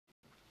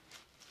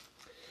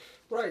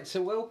Right,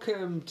 so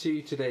welcome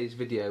to today's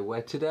video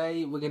where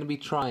today we're going to be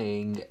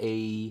trying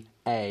a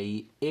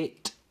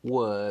It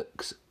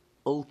Works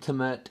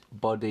Ultimate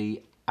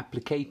Body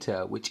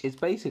Applicator, which is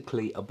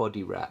basically a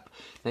body wrap.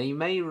 Now you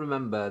may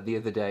remember the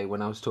other day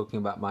when I was talking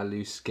about my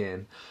loose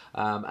skin,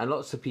 and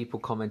lots of people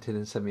commented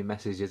and sent me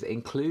messages,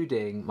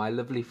 including my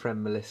lovely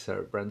friend Melissa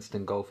at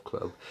Branston Golf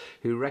Club,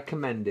 who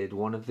recommended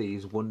one of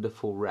these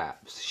wonderful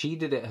wraps. She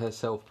did it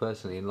herself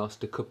personally and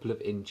lost a couple of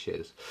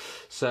inches.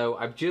 So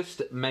I've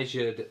just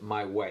measured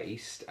my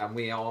waist and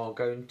we are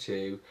going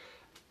to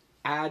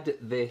add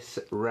this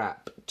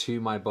wrap to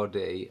my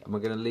body and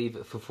we're going to leave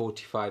it for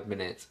 45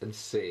 minutes and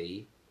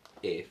see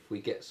if we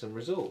get some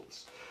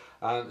results.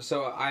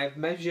 So I've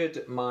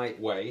measured my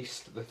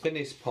waist. The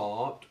thinnest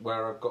part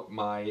where I've got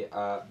my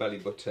belly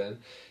button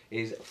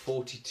is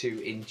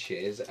 42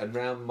 inches, and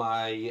around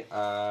my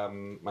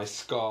my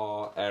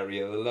scar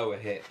area, the lower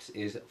hips,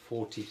 is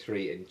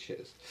 43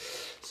 inches.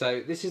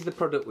 So this is the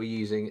product we're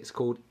using. It's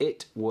called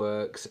It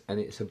Works and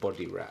it's a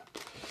body wrap.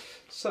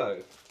 So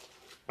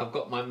I've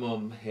got my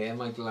mum here,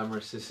 my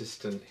glamorous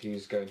assistant,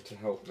 who's going to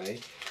help me.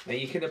 Now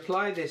you can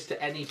apply this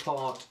to any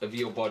part of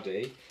your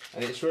body,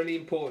 and it's really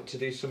important to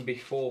do some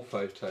before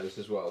photos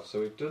as well.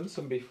 So we've done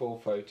some before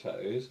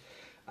photos,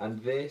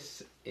 and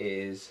this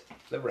is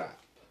the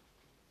wrap.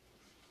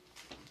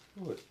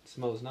 Oh, it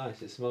smells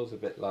nice. It smells a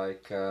bit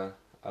like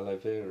aloe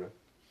vera.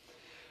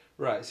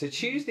 Right, so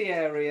choose the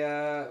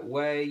area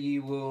where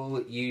you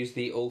will use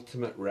the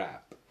ultimate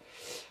wrap.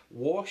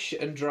 Wash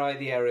and dry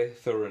the area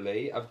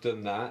thoroughly. I've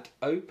done that.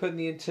 Open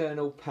the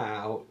internal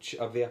pouch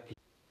of the applicator.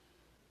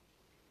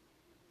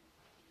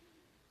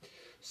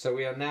 So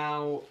we are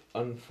now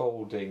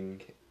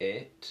unfolding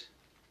it.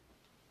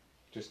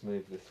 Just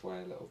move this way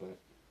a little bit.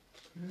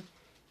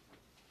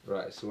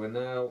 Right, so we're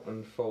now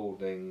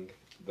unfolding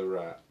the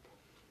wrap.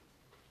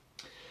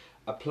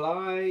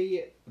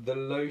 Apply the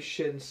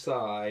lotion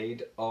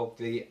side of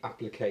the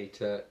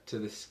applicator to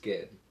the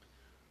skin.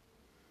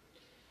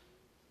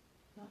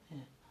 Not yet.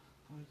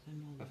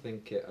 I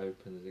think it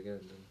opens again,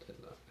 doesn't it?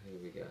 Look, here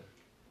we go.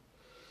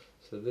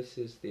 So this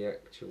is the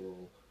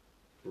actual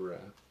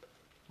wrap.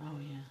 Oh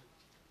yeah.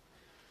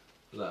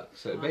 Look,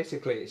 so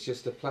basically it's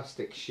just a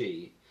plastic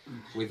sheet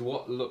with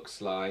what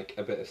looks like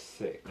a bit of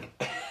thick.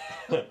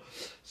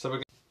 So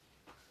we're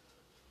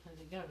How's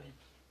it going?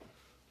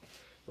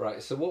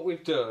 right, so what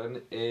we've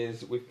done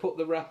is we've put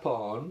the wrap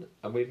on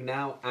and we've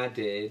now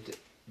added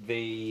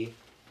the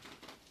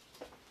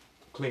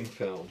cling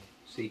film.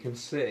 So you can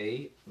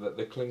see that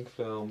the cling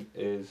film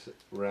is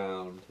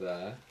round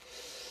there.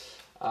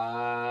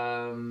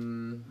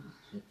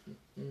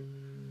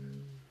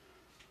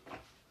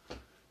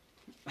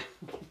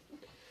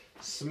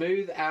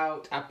 Smooth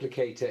out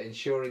applicator,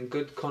 ensuring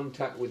good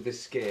contact with the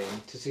skin.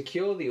 To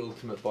secure the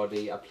ultimate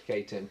body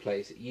applicator in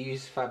place,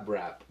 use fab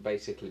wrap,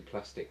 basically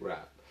plastic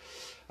wrap.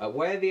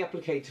 Wear the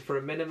applicator for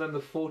a minimum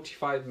of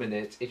 45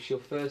 minutes. If it's your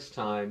first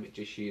time,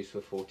 just use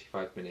for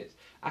 45 minutes.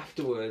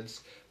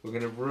 Afterwards, we're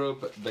going to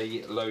rub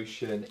the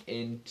lotion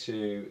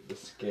into the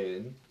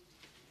skin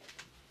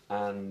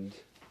and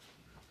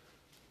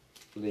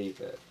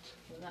leave it.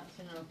 Well, that's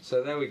enough.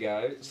 So there we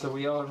go. So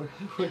we are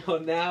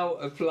now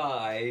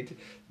applied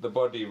the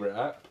body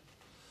wrap.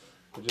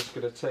 We're just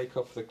going to take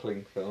off the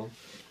cling film,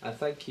 and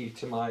thank you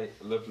to my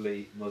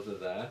lovely mother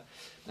there.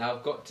 Now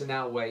I've got to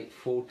now wait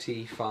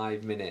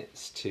 45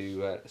 minutes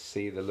to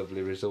see the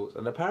lovely results,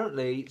 and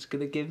apparently it's going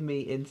to give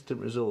me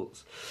instant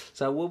results.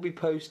 So I will be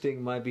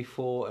posting my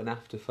before and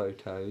after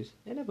photos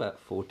in about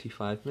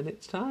 45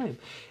 minutes time.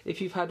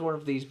 If you've had one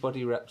of these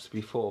body wraps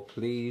before,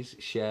 please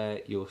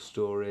share your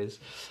stories,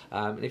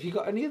 and if you've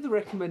got any other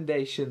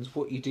recommendations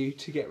what you do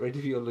to get rid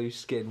of your loose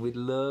skin, we'd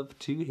love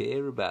to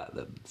hear about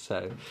them.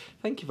 So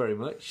thank you very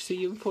much. See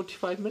you in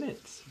 45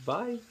 minutes.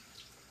 Bye.